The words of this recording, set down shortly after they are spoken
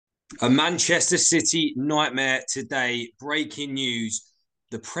A Manchester City nightmare today. Breaking news.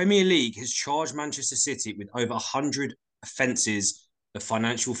 The Premier League has charged Manchester City with over 100 offences of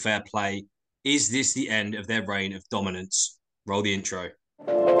financial fair play. Is this the end of their reign of dominance? Roll the intro.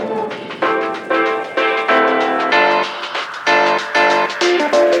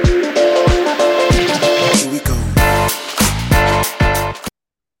 Here we go.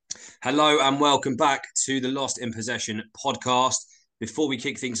 Hello and welcome back to the Lost in Possession podcast. Before we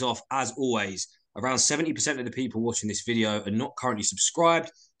kick things off, as always, around 70% of the people watching this video are not currently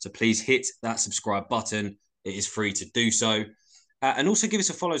subscribed, so please hit that subscribe button. It is free to do so. And also give us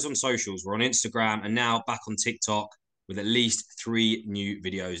a follows on socials. We're on Instagram and now back on TikTok with at least 3 new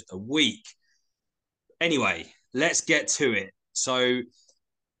videos a week. Anyway, let's get to it. So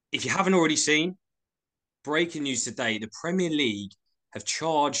if you haven't already seen, breaking news today, the Premier League have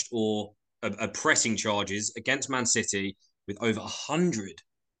charged or are pressing charges against Man City with over 100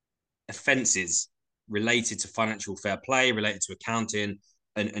 offences related to financial fair play, related to accounting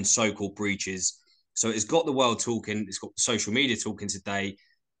and so-called breaches. So it's got the world talking, it's got social media talking today.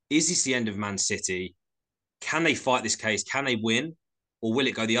 Is this the end of Man City? Can they fight this case? Can they win? Or will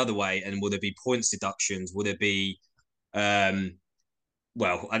it go the other way? And will there be points deductions? Will there be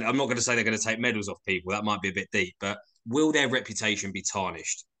well, I'm not going to say they're going to take medals off people. That might be a bit deep, but will their reputation be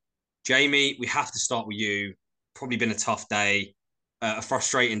tarnished? Jamie, we have to start with you. Probably been a tough day, a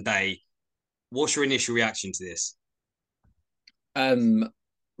frustrating day. What's your initial reaction to this? Um,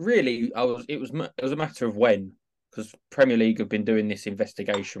 Really, it was a matter of when, because Premier League have been doing this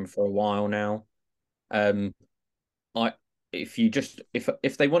investigation for a while now. Um, I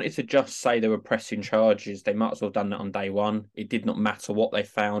if they wanted to just say they were pressing charges, they might as well have done that on day one. It did not matter what they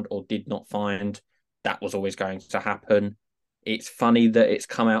found or did not find. That was always going to happen. It's funny that it's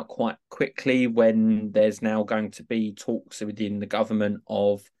come out quite quickly when there's now going to be talks within the government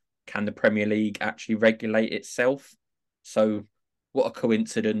of can the Premier League actually regulate itself? So, what a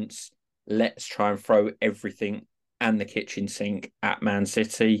coincidence. Let's try and throw everything and the kitchen sink at Man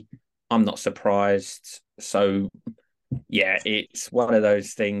City. I'm not surprised. So, yeah, it's one of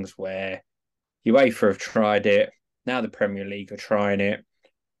those things where UEFA have tried it. Now the Premier League are trying it.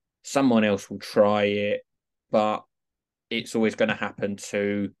 Someone else will try it, but it's always going to happen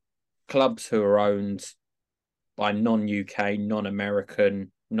to clubs who are owned by non-UK,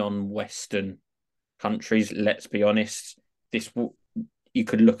 non-American, non-Western countries. Let's be honest. This You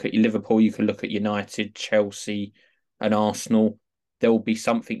could look at Liverpool, you could look at United, Chelsea, and Arsenal. There will be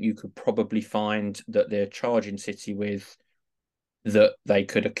something you could probably find that they're charging City with that they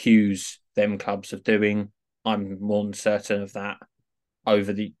could accuse them clubs of doing. I'm more than certain of that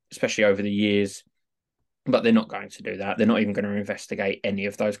especially over the years. But they're not going to do that. They're not even going to investigate any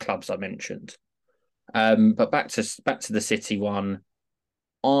of those clubs I mentioned. But back to the City one.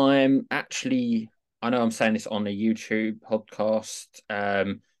 I'm actually I know I'm saying this on a YouTube podcast,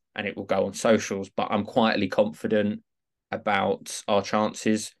 and it will go on socials, but I'm quietly confident about our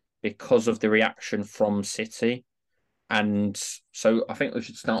chances because of the reaction from City. And so I think we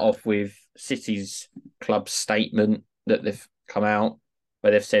should start off with City's club statement that they've come out,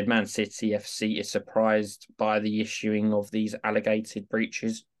 where they've said Man City FC is surprised by the issuing of these alleged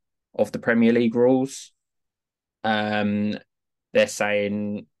breaches of the Premier League rules. Um, they're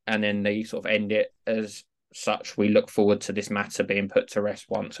saying, and then they sort of end it as such. We look forward to this matter being put to rest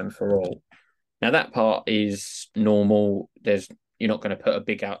once and for all. Now that part is normal. You're not going to put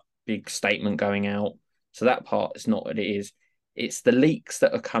a big statement going out. So that part is not what it is. It's the leaks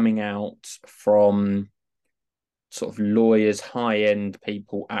that are coming out from sort of lawyers, high end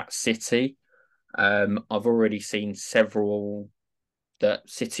people at City. I've already seen several that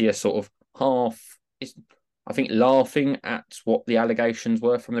City are sort of I think, laughing at what the allegations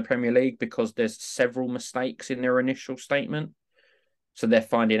were from the Premier League because there's several mistakes in their initial statement. So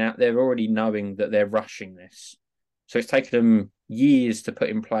they're already knowing that they're rushing this. So it's taken them years to put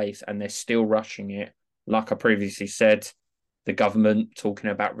in place and they're still rushing it. Like I previously said, the government talking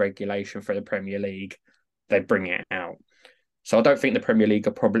about regulation for the Premier League, they bring it out. So I don't think the Premier League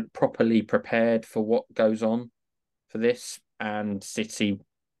are properly prepared for what goes on for this. And City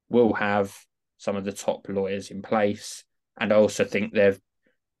will have some of the top lawyers in place. And I also think they've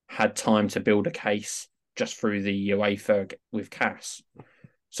had time to build a case just through the UEFA with CAS.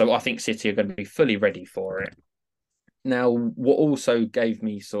 So I think City are going to be fully ready for it. Now, what also gave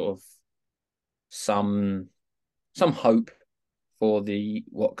me sort of some hope for the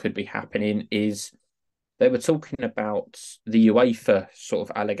what could be happening is they were talking about the UEFA sort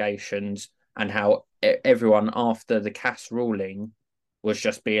of allegations and how everyone after the CAS ruling was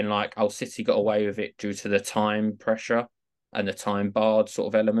just being like, "Oh, City got away with it due to the time pressure." and the time barred sort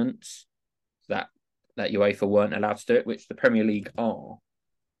of elements that UEFA weren't allowed to do it, which the Premier League are.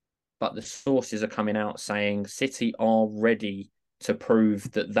 But the sources are coming out saying City are ready to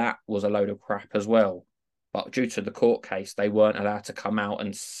prove that that was a load of crap as well. But due to the court case, they weren't allowed to come out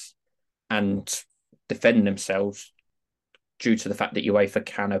and defend themselves due to the fact that UEFA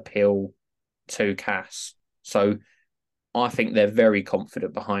can appeal to CAS. So I think they're very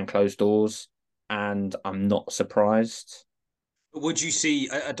confident behind closed doors, and I'm not surprised. Would you see?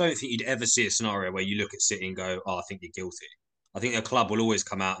 I don't think you'd ever see a scenario where you look at City and go, "Oh, I think you're guilty." I think a club will always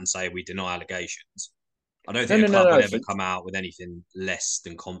come out and say we deny allegations. I don't No, think no, a no, club would no. ever So, come out with anything less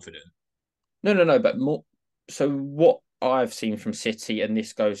than confident. no, no, no. But more. So what I've seen from City, and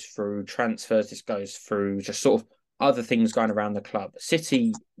this goes through transfers, this goes through just sort of other things going around the club.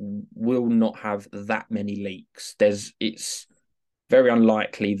 City will not have that many leaks. It's very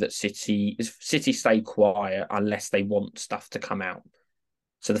unlikely that City stay quiet unless they want stuff to come out.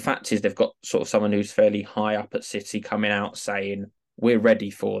 So the fact is they've got sort of someone who's fairly high up at City coming out saying, we're ready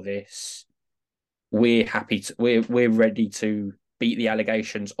for this. We're happy to we're ready to beat the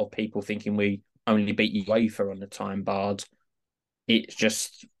allegations of people thinking we only beat UEFA on the time barred. It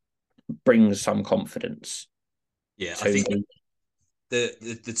just brings some confidence Yeah, I to think me.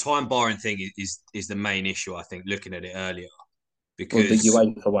 the time barring thing is the main issue. I think looking at it earlier Well, the because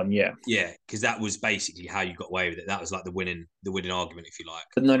UEFA one, yeah. yeah, because that was basically how you got away with it. That was like the winning argument, if you like.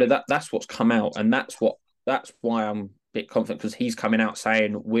 But no, that's what's come out, and that's why I'm a bit confident because he's coming out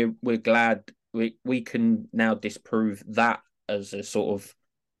saying we're glad we can now disprove that as a sort of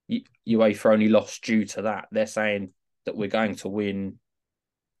UEFA only lost due to that. They're saying that we're going to win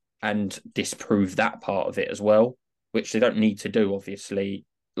and disprove that part of it as well, which they don't need to do, obviously.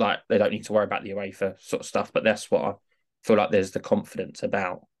 Like they don't need to worry about the UEFA sort of stuff, but that's what I feel like there's the confidence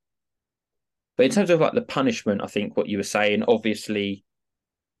about. But in terms of like the punishment, I think what you were saying, obviously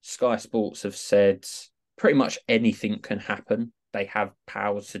Sky Sports have said pretty much anything can happen. They have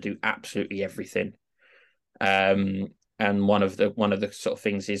powers to do absolutely everything. And one of the sort of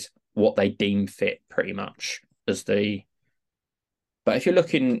things is what they deem fit, pretty much as the. But if you're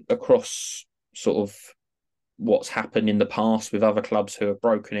looking across sort of what's happened in the past with other clubs who have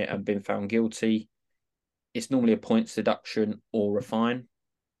broken it and been found guilty, it's normally a points deduction or a fine.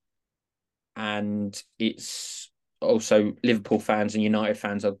 And it's also Liverpool fans and United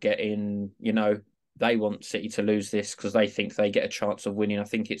fans are getting, they want City to lose this because they think they get a chance of winning. I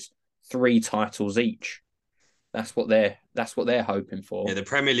think it's 3 titles each. That's what they're hoping Yeah, for. the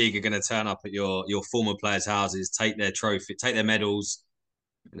Premier League are going to turn up at your former players' houses, take their trophy, take their medals,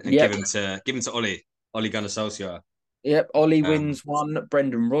 and give Yep. them to Ollie Gunnar Solskjaer. Yep. Ollie Um, wins one.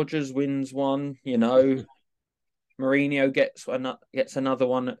 Brendan Rodgers wins one. Mourinho gets another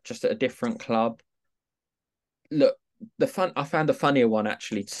one just at a different club. Look, I found a funnier one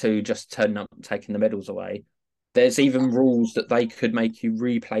actually too, just turning up and taking the medals away. There's even rules that they could make you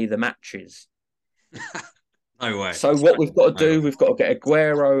replay the matches. no way, So what we've got to no do, way. we've got to get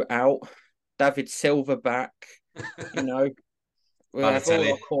Aguero out, David Silva back, you know, we'll have all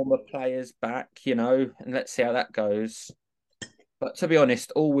Balotelli. our former players back, and let's see how that goes. But to be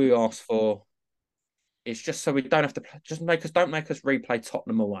honest, all we ask for is just so we don't have to just don't make us replay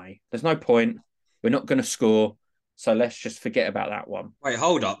Tottenham away. There's no point. We're not going to score, so let's just forget about that one. Wait,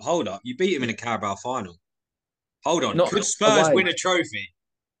 hold up, hold up. You beat him in a Carabao final. Hold on. Not Could Spurs away. win a trophy?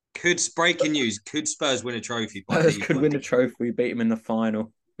 Breaking news? Could Spurs win a trophy by Spurs beating could win Tottenham? a trophy. We beat them in the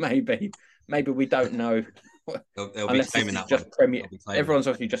final. Maybe we don't know. They'll be Unless claiming this is that one. just Premier. They'll be claiming it. Everyone's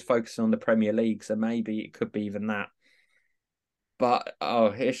obviously just focusing on the Premier League, so maybe it could be even that. But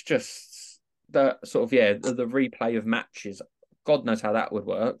it's just the sort of the replay of matches. God knows how that would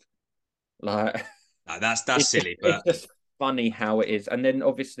work. Like No, that's silly. it's But just funny how it is. And then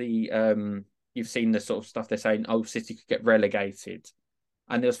obviously you've seen the sort of stuff they're saying. Oh, City could get relegated.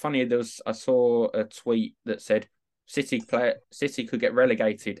 And it was funny. I saw a tweet that said City could get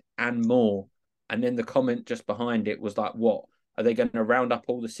relegated and more. And then the comment just behind it was like, "What are they going to round up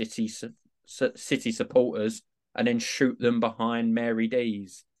all the City supporters and then shoot them behind Mary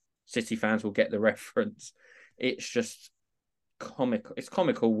D's?" City fans will get the reference. It's just comical. It's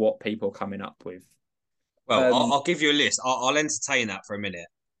comical what people are coming up with. well, Um, I'll give you a list. I'll entertain that for a minute.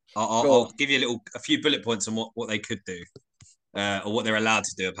 go I'll give you a few bullet points on what they could do, or what they're allowed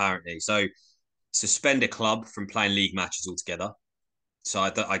to do. Apparently, so suspend a club from playing league matches altogether. So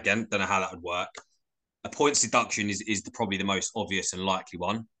again, don't know how that would work. A points deduction is probably the most obvious and likely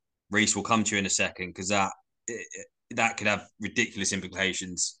one. Reese will come to you in a second because that could have ridiculous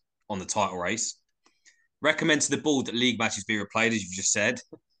implications on the title race. Recommend to the board that league matches be replayed, as you've just said.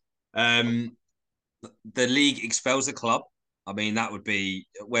 Um, the league expels the club I mean, that would be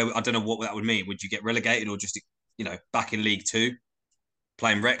where I don't know what that would mean. Would you get relegated or just back in League Two,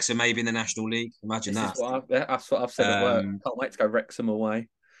 playing Wrexham maybe in the National League? Imagine This is that. that's what I've said at work. Can't wait to go Wrexham away.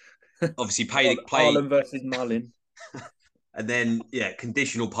 Obviously, play, Haaland versus Mullin. and then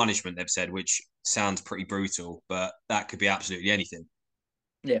conditional punishment. They've said, which sounds pretty brutal, but that could be absolutely anything.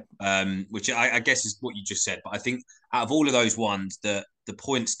 Yeah. Which I guess is what you just said. But I think out of all of those ones, the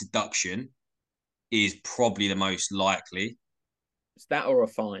points deduction is probably the most likely. It's that or a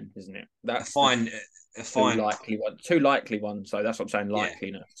fine, isn't it? That's a fine, two likely ones. So that's what I'm saying. yeah,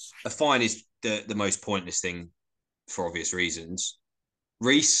 Likeliness. a fine is the most pointless thing for obvious reasons.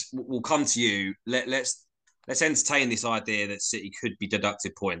 Reese, we'll come to you. Let's entertain this idea that City could be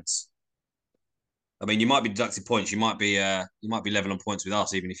deducted points. I mean, you might be deducted points. You might be level on points with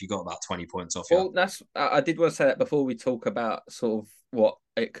us, even if you got about 20 points off you. Well, I did want to say that before we talk about sort of what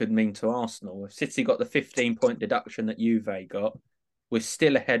it could mean to Arsenal. If City got the 15-point deduction that Juve got, we're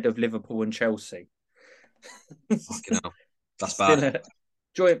still ahead of Liverpool and Chelsea. Fucking hell. That's bad.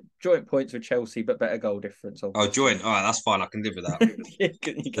 Joint points with Chelsea, but better goal difference. Obviously. Oh, joint. All right, that's fine. I can live with that. you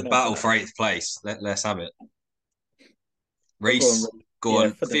can the battle for 8th place. Let's have it. Reese, go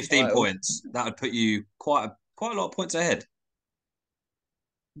on. 15 points. That would put you quite a lot of points ahead.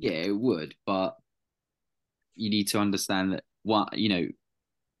 Yeah, it would, but you need to understand that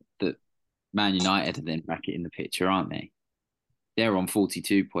that Man United are then back in the picture, aren't they? They're on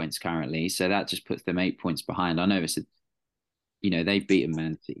 42 points currently, so that just puts them 8 points behind. I know they've beaten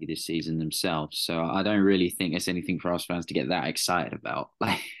Man City this season themselves, so I don't really think it's anything for us fans to get that excited about.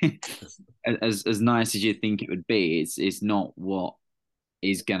 Like, as nice as you think it would be, it's not what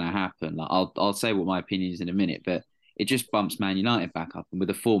is going to happen. Like, I'll say what my opinion is in a minute, but it just bumps Man United back up, and with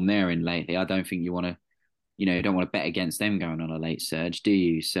the form they're in lately, I don't think you want to, you don't want to bet against them going on a late surge, do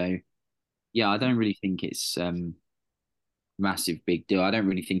you? So, yeah, I don't really think it's massive big deal. I don't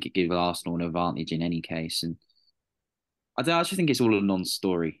really think it gives Arsenal an advantage in any case, and I actually think it's all a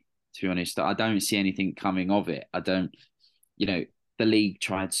non-story, to be honest. I don't see anything coming of it. I don't, the league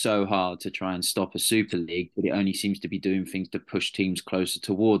tried so hard to try and stop a Super League, but it only seems to be doing things to push teams closer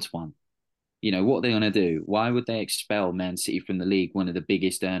towards one. What are they going to do? Why would they expel Man City from the league, one of the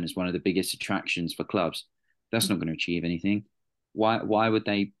biggest earners, one of the biggest attractions for clubs? That's not going to achieve anything. Why would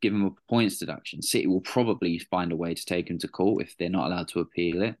they give them a points deduction? City will probably find a way to take them to court if they're not allowed to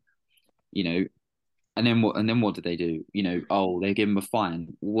appeal it. And then what? And then what do they do? They give them a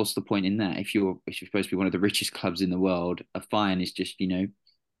fine. What's the point in that? If you're supposed to be one of the richest clubs in the world, a fine is just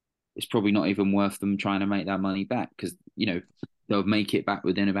it's probably not even worth them trying to make that money back because they'll make it back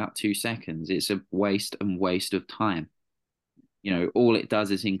within about 2 seconds. It's a waste of time. All it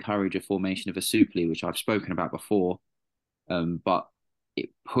does is encourage a formation of a Super League, which I've spoken about before. But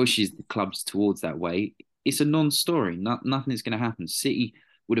it pushes the clubs towards that way. It's a non-story. Nothing is going to happen. City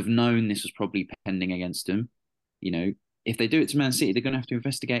would have known this was probably pending against them. If they do it to Man City, they're going to have to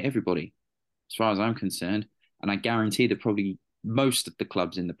investigate everybody, as far as I'm concerned. And I guarantee that probably most of the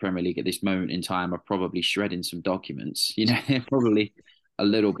clubs in the Premier League at this moment in time are probably shredding some documents. They're probably a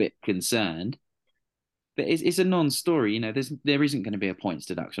little bit concerned. But it's a non-story. There isn't going to be a points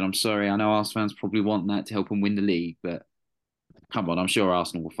deduction. I'm sorry. I know Arsenal fans probably want that to help them win the league, but come on, I'm sure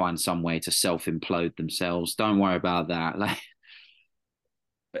Arsenal will find some way to self-implode themselves. Don't worry about that.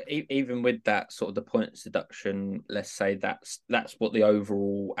 But even with that sort of the points deduction, let's say that's what the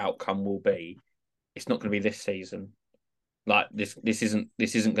overall outcome will be. It's not going to be this season. Like this isn't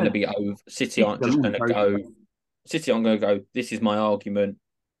going to be over. City aren't just going to go. City aren't going to go. This is my argument.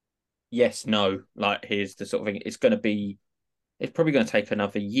 Yes, no. Like here's the sort of thing. It's probably going to take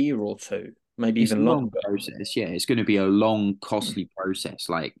another year or two, maybe even longer. Process, yeah. It's going to be a long, costly process,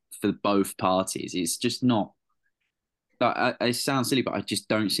 like for both parties. It's just not. It sounds silly, but I just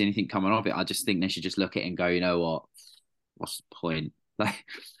don't see anything coming of it. I just think they should just look at it and go, you know what? What's the point? Like,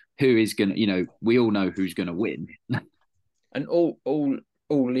 who is going to? We all know who's going to win. And all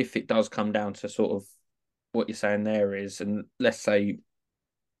if it does come down to sort of what you're saying there is, and let's say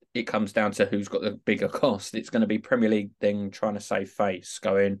it comes down to who's got the bigger cost, it's going to be Premier League then trying to save face,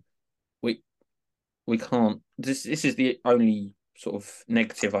 going, we can't. This is the only sort of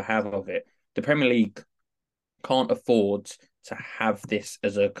negative I have of it. The Premier League can't afford to have this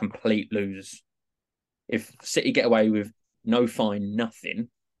as a complete lose. If City get away with no fine, nothing,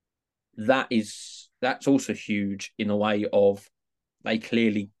 that's also huge in a way of they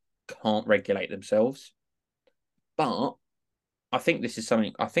clearly can't regulate themselves. But I think this is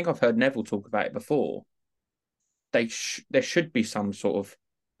something, I think I've heard Neville talk about it before. There should be some sort of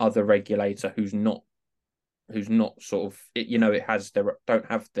other regulator who's not sort of, it has don't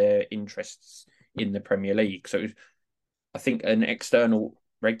have their interests in the Premier League. So I think an external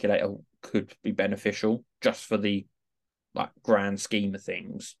regulator could be beneficial just for the grand scheme of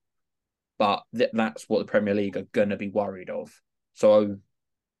things. But that's what the Premier League are going to be worried of. So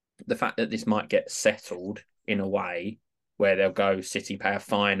the fact that this might get settled in a way where they'll go City pay a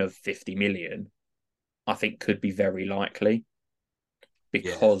fine of 50 million, I think could be very likely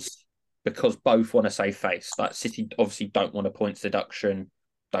because both want to save face. Like City obviously don't want a points deduction,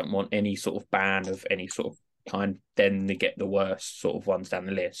 don't want any sort of ban of any sort of kind. Then they get the worst sort of ones down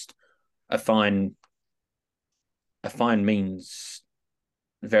the list. A fine means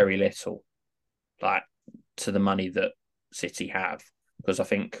very little, like to the money that City have, because I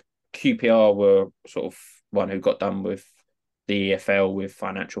think QPR were sort of one who got done with the EFL with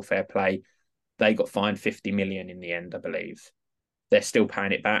financial fair play. They got fined 50 million in the end, I believe. They're still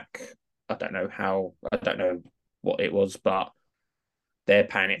paying it back. I don't know what it was, but they're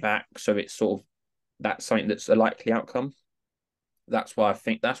paying it back. So it's sort of that's something that's a likely outcome. That's why I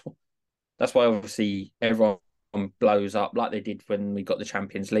think that's why obviously everyone blows up like they did when we got the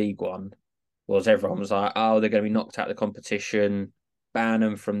Champions League one. Was everyone was like, oh, they're going to be knocked out of the competition, ban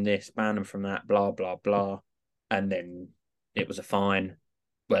them from this, ban them from that, blah blah blah, and then it was a fine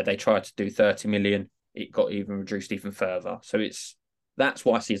where they tried to do 30 million. It got even reduced even further. So that's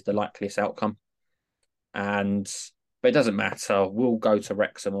what I see as the likeliest outcome. But it doesn't matter. We'll go to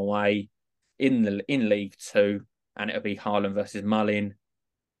Wrexham away in League Two, and it'll be Haaland versus Mullin.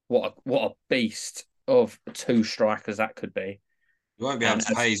 What a beast of two strikers that could be. You won't be able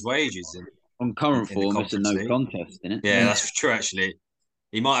to pay his wages on current form. It's a no contest, isn't it? Yeah, that's true. Actually,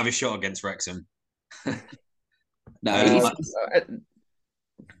 he might have a shot against Wrexham. No,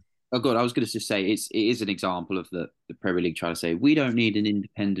 oh God, I was going to just say it is an example of the Premier League trying to say we don't need an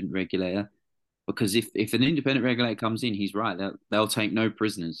independent regulator, because if an independent regulator comes in, he's right. They'll take no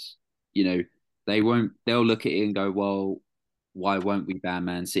prisoners. You know, they won't. They'll look at it and go, well, why won't we ban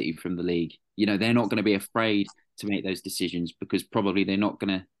Man City from the league? You know, they're not going to be afraid to make those decisions because probably they're not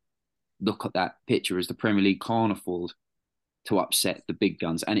going to look at that picture as the Premier League can't afford to upset the big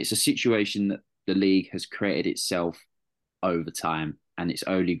guns. And it's a situation that the league has created itself over time, and it's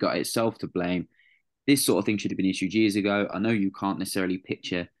only got itself to blame. This sort of thing should have been issued years ago. I know you can't necessarily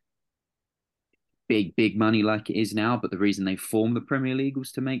picture big money like it is now, but the reason they formed the Premier League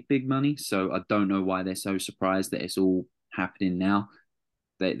was to make big money. So I don't know why they're so surprised that it's all happening now.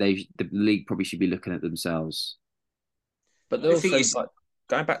 The league probably should be looking at themselves. But also, like,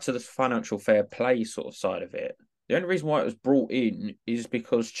 going back to the financial fair play sort of side of it, the only reason why it was brought in is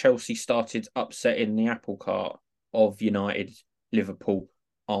because Chelsea started upsetting the apple cart of United, Liverpool,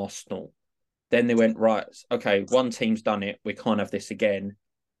 Arsenal. Then they went, right, okay, one team's done it. We can't have this again.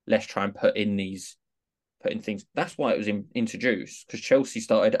 Let's try and put in things. That's why it was introduced, because Chelsea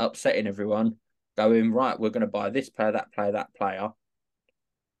started upsetting everyone, going, right, we're going to buy this player, that player,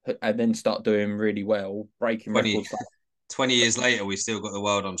 and then start doing really well, breaking records. 20 years later, we still got the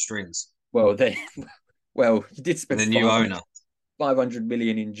world on strings. Well, you did spend the new owner 500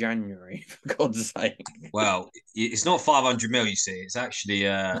 million in January, for God's sake. Well, it's not 500 mil, you see. It's actually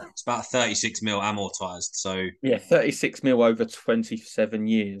it's about 36 mil amortized. So yeah, 36 mil over 27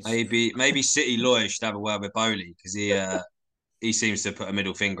 years. Maybe City lawyers should have a word with Bowley, because he seems to put a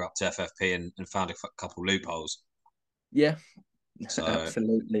middle finger up to FFP and found a couple loopholes. Yeah, so,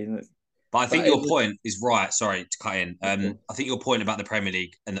 absolutely. But I think your point is right. Sorry to cut in. I think your point about the Premier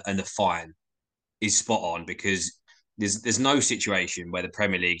League and the fine is spot on, because there's no situation where the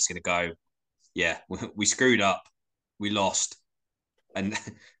Premier League's going to go, yeah, we screwed up, we lost, and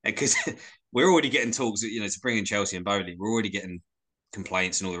because we're already getting talks, you know, to bring in Chelsea and Bowley, we're already getting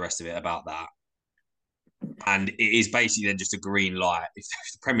complaints and all the rest of it about that. And it is basically then just a green light. If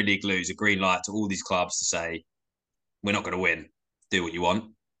the Premier League lose, a green light to all these clubs to say, we're not going to win, do what you want.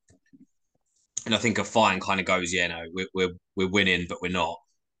 And I think a fine kind of goes, yeah, no, we're winning, but we're not.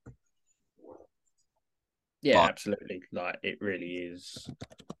 Yeah, absolutely. Like, it really is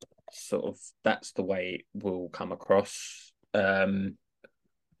sort of, that's the way it will come across.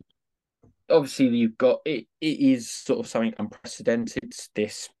 Obviously, you've got it is sort of something unprecedented,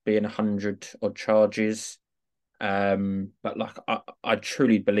 this being 100 odd charges. But like, I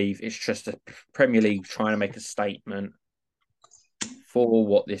truly believe it's just a Premier League trying to make a statement for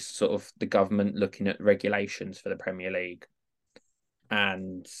what this sort of the government looking at regulations for the Premier League.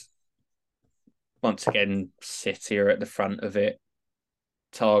 And once again, City are at the front of it.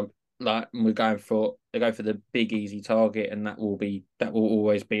 Like, they go for the big easy target, and that will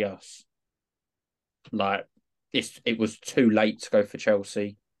always be us. Like, it was too late to go for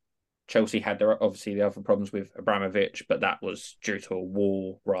Chelsea. Chelsea had obviously the other problems with Abramovich, but that was due to a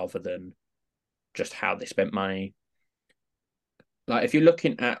war rather than just how they spent money. like if you're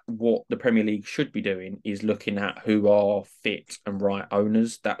looking at what the Premier League should be doing, is looking at who are fit and right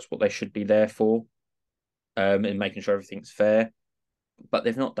owners. That's what they should be there for, and making sure everything's fair. But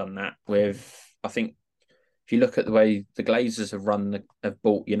they've not done that. I think, if you look at the way the Glazers have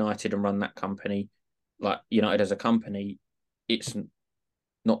bought United and run that company, like United as a company, it's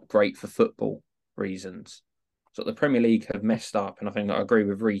not great for football reasons. So the Premier League have messed up, and I think I agree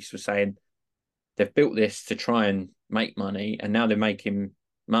with Reese was saying they've built this to try and make money, and now they're making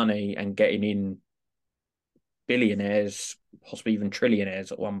money and getting in billionaires, possibly even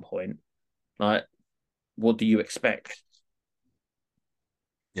trillionaires at one point. Like, what do you expect?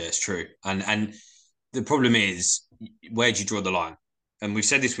 Yeah, it's true. And the problem is, where do you draw the line? And we've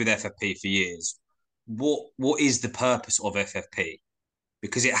said this with FFP for years. What is the purpose of FFP?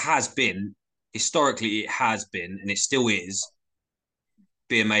 Because it has been, historically, it has been, and it still is,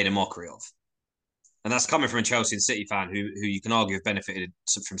 being made a mockery of. And that's coming from a Chelsea and City fan who you can argue have benefited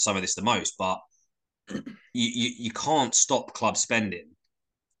from some of this the most. But you can't stop club spending,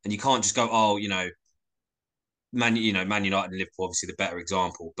 and you can't just go, oh, Man United and Liverpool, obviously the better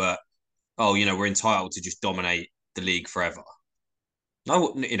example, but we're entitled to just dominate the league forever.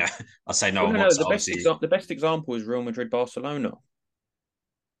 No, I say no Well, one no. wants The to, best obviously. the best example is Real Madrid Barcelona.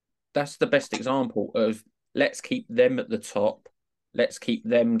 That's the best example of, let's keep them at the top. Let's keep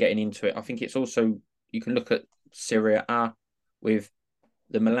them getting into it. I think it's also, you can look at Serie A with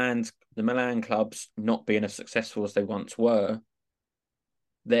the Milan clubs not being as successful as they once were.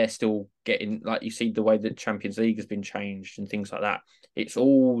 They're still getting, like, you see the way that Champions League has been changed and things like that. It's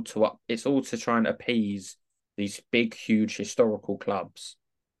all to try and appease these big, huge historical clubs,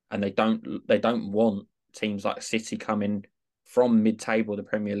 and they don't want teams like City coming from mid-table of the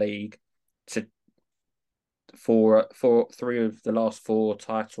Premier League to for three of the last four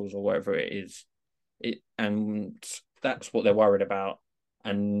titles or whatever it is. And that's what they're worried about.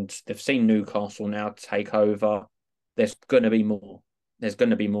 And they've seen Newcastle now take over. There's going to be more. There's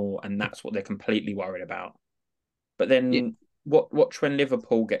going to be more, and that's what they're completely worried about. But then watch when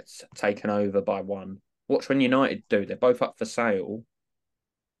Liverpool gets taken over by one. Watch when United do. They're both up for sale.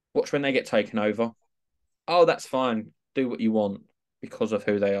 Watch when they get taken over. Oh, that's fine. Do what you want because of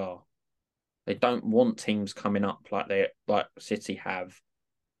who they are. They don't want teams coming up like City have.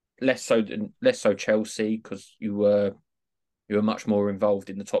 Less so Chelsea, because you were much more involved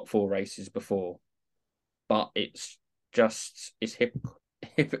in the top four races before. But it's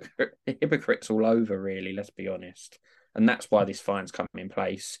hypocrites all over, really. Let's be honest, and that's why this fine's coming in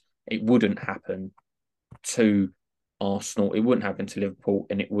place. It wouldn't happen to Arsenal, it wouldn't happen to Liverpool,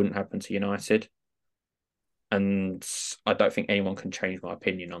 and it wouldn't happen to United. And I don't think anyone can change my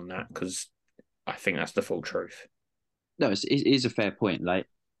opinion on that, because I think that's the full truth. No, it is a fair point. Like,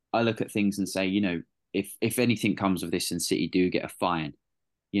 I look at things and say, if anything comes of this and City do get a fine,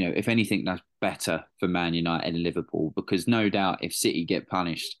 if anything, that's better for Man United and Liverpool, because no doubt if City get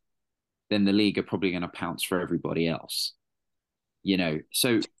punished, then the league are probably going to pounce for everybody else.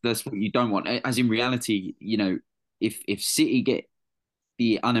 So that's what you don't want. As in reality, if City get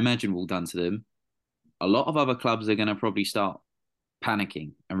the unimaginable done to them, a lot of other clubs are going to probably start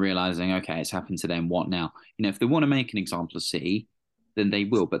panicking and realizing, okay, it's happened to them. What now? If they want to make an example of City, then they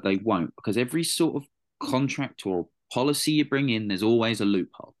will, but they won't, because every sort of contract or policy you bring in, there's always a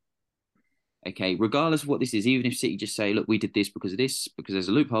loophole. Okay, regardless of what this is, even if City just say, look, we did this because of this, because there's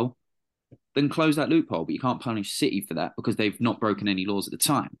a loophole, then close that loophole. But you can't punish City for that because they've not broken any laws at the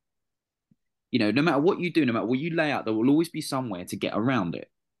time. No matter what you do, no matter what you lay out, there will always be somewhere to get around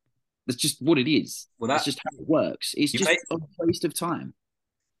it. That's just what it is. Well, that's just how it works. It's just a waste of time.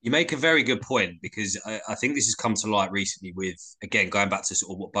 You make a very good point, because I think this has come to light recently with, again, going back to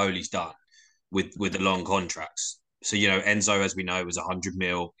sort of what Bowley's done with the long contracts. So, Enzo, as we know, was 100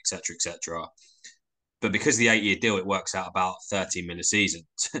 mil, etc., etc. But because of the 8-year deal, it works out about 13 mil a season.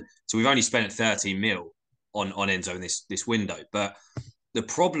 So we've only spent 13 mil on Enzo in this window. But the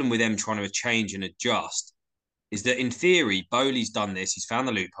problem with them trying to change and adjust is that, in theory, Bowley's done this. He's found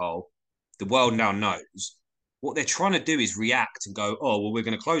the loophole. The world now knows. What they're trying to do is react and go, oh, well, we're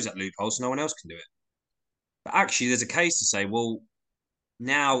going to close that loophole so no one else can do it. But actually, there's a case to say, well,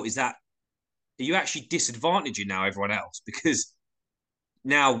 now are you actually disadvantaging now everyone else? Because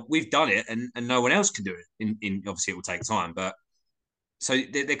now we've done it and no one else can do it. In obviously, it will take time. But so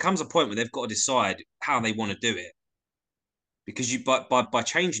there comes a point where they've got to decide how they want to do it. Because by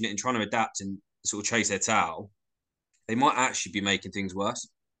changing it and trying to adapt and sort of chase their tail, they might actually be making things worse.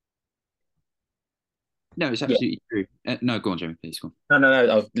 No, it's absolutely true. No, go on, Jamie, please. Go on. No.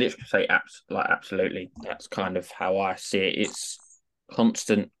 I was literally say absolutely. That's kind of how I see it. It's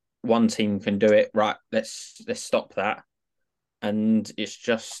constant. One team can do it, right? Let's stop that. and it's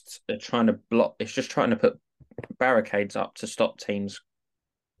just trying to block. It's just trying to put barricades up to stop teams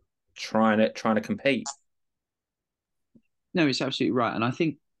trying to compete. No, it's absolutely right. And I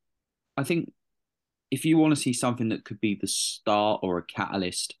think if you want to see something that could be the start or a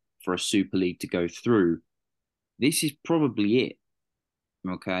catalyst for a Super League to go through, this is probably it.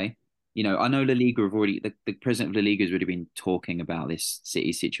 Okay. I know La Liga have already, the president of La Liga has already been talking about this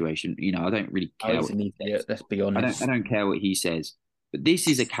City situation. I don't really Oh, care he's what an he idiot. says. Let's be I don't, honest. I don't care what he says. But this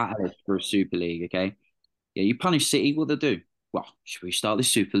is a catalyst for a Super League. Okay. Yeah, you punish City, what they do? Well, should we start this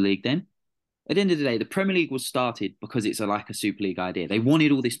Super League then? At the end of the day, the Premier League was started because it's like a Super League idea. They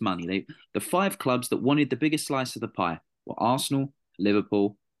wanted all this money. The five clubs that wanted the biggest slice of the pie were Arsenal,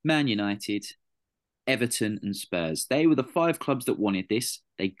 Liverpool, Man United, Everton, and Spurs. They were the five clubs that wanted this.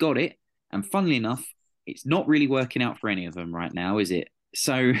 They got it, and funnily enough, it's not really working out for any of them right now, is it?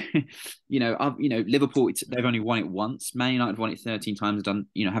 So, Liverpool, they've only won it once. Man United won it 13 times,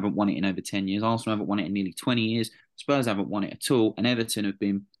 haven't won it in over 10 years. Arsenal haven't won it in nearly 20 years. Spurs haven't won it at all. And Everton have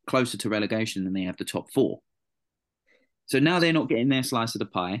been closer to relegation than they have the top four. So now they're not getting their slice of the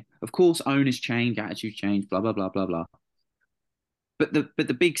pie. Of course, owners change, attitudes change, blah, blah, blah, blah, blah. But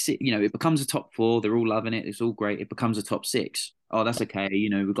the big six, it becomes a top four. They're all loving it. It's all great. It becomes a top six. Oh, that's okay.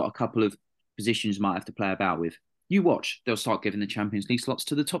 We've got a couple of positions might have to play about with. You watch, they'll start giving the Champions League slots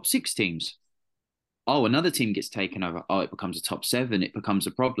to the top six teams. Oh, another team gets taken over. Oh, it becomes a top seven. It becomes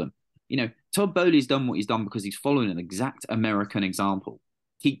a problem. Todd Bowley's done what he's done because he's following an exact American example.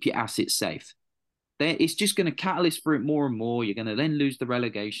 Keep your assets safe. It's just going to catalyst for it more and more. You're going to then lose the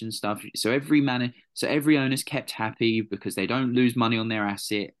relegation stuff. So every owner's kept happy because they don't lose money on their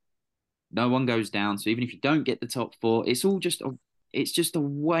asset. No one goes down. So even if you don't get the top four, it's just a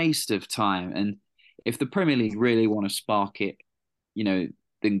waste of time. And if the Premier League really want to spark it,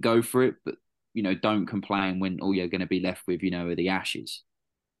 then go for it. But don't complain when all you're going to be left with, are the ashes.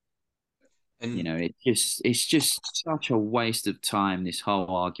 And It's just such a waste of time, this whole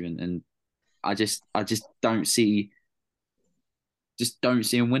argument, and I just don't see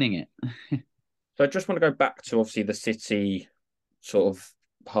him winning it. So I just want to go back to obviously the City sort of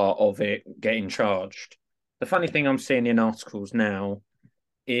part of it getting charged. The funny thing I'm seeing in articles now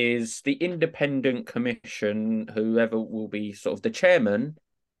is the independent commission, whoever will be sort of the chairman,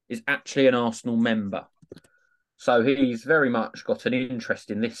 is actually an Arsenal member. So he's very much got an interest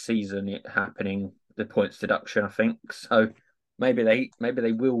in this season it happening, the points deduction, I think. So maybe they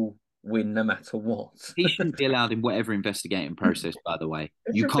will win no matter what. He shouldn't be allowed in whatever investigating process, by the way.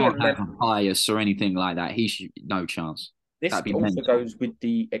 It You should be can't have a bias or anything like that. He should, no chance. This That'd be also mental. goes with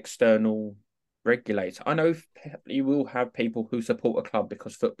the external regulator. I know you will have people who support a club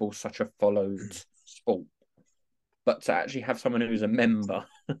because football's such a followed sport, but to actually have someone who's a member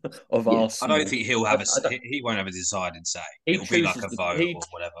of Yeah, Arsenal, I don't think he won't have a deciding say. It'll be like a vote or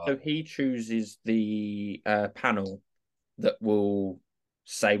whatever. So he chooses the panel that will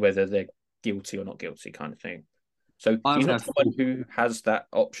say whether they're guilty or not guilty, kind of thing. So he's not someone who has that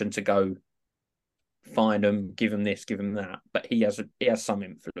option to go fine them, give them this, give them that, but he has some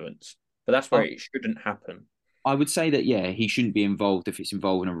influence. But that's where it shouldn't happen. I would say that, yeah, he shouldn't be involved if it's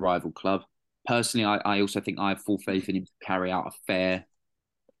involving a rival club. Personally, I also think I have full faith in him to carry out a fair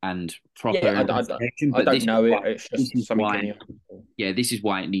and proper investigation. I don't know it. It's just something in the article. Yeah, this is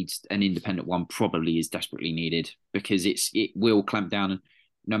why it needs an independent one. Probably is desperately needed because it will clamp down, and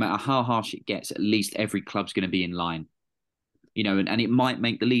no matter how harsh it gets, at least every club's going to be in line. And it might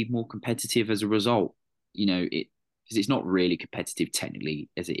make the league more competitive as a result. Because it's not really competitive technically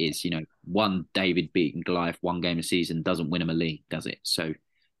as it is. One David beating Goliath one game a season doesn't win him a league, does it? So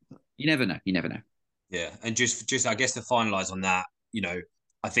you never know. You never know. Yeah, and just I guess to finalise on that,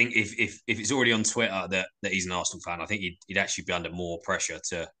 I think if it's already on Twitter that he's an Arsenal fan, I think he'd actually be under more pressure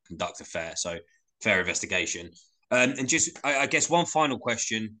to conduct a fair investigation. And just I guess one final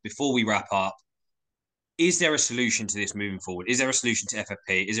question before we wrap up: is there a solution to this moving forward? Is there a solution to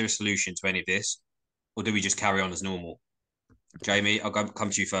FFP? Is there a solution to any of this, or do we just carry on as normal? Jamie, I'll come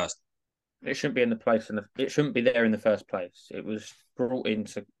to you first. It shouldn't be in the place, it shouldn't be there in the first place. It was brought in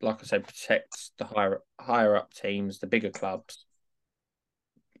to, like I said, protect the higher up teams, the bigger clubs.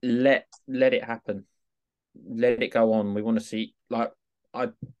 Let it happen. Let it go on. We want to see. I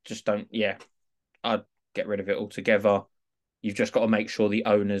just don't. Yeah, I'd get rid of it altogether. You've just got to make sure the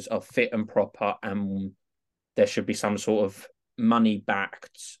owners are fit and proper, and there should be some sort of money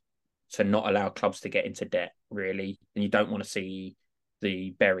backed to not allow clubs to get into debt, really. And you don't want to see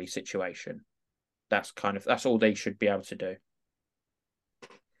the Berry situation. That's all they should be able to do.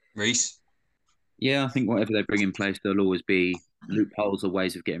 Reese? Yeah, I think whatever they bring in place, there'll always be loopholes or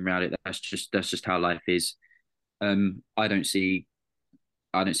ways of getting around it. That's just how life is. I don't see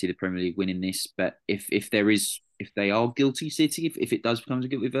the Premier League winning this. But if they are guilty, City, if it does become a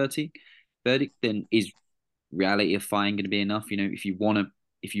guilty verdict, then is reality of fine going to be enough? If you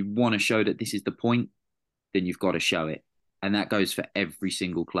want to show that this is the point, then you've got to show it, and that goes for every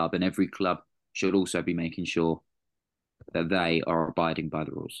single club, and every club should also be making sure that they are abiding by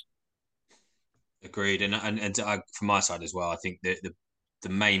the rules. Agreed, and from my side as well, I think that the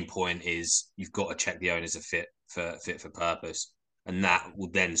main point is you've got to check the owners are fit for purpose, and that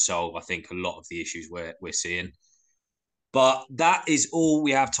will then solve, I think, a lot of the issues we're seeing. But that is all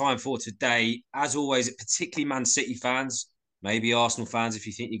we have time for today. As always, particularly Man City fans, maybe Arsenal fans, if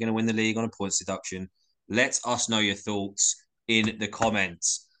you think you're going to win the league on a points deduction, let us know your thoughts in the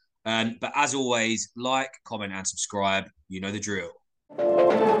comments. But as always, like, comment, and subscribe. You know the drill.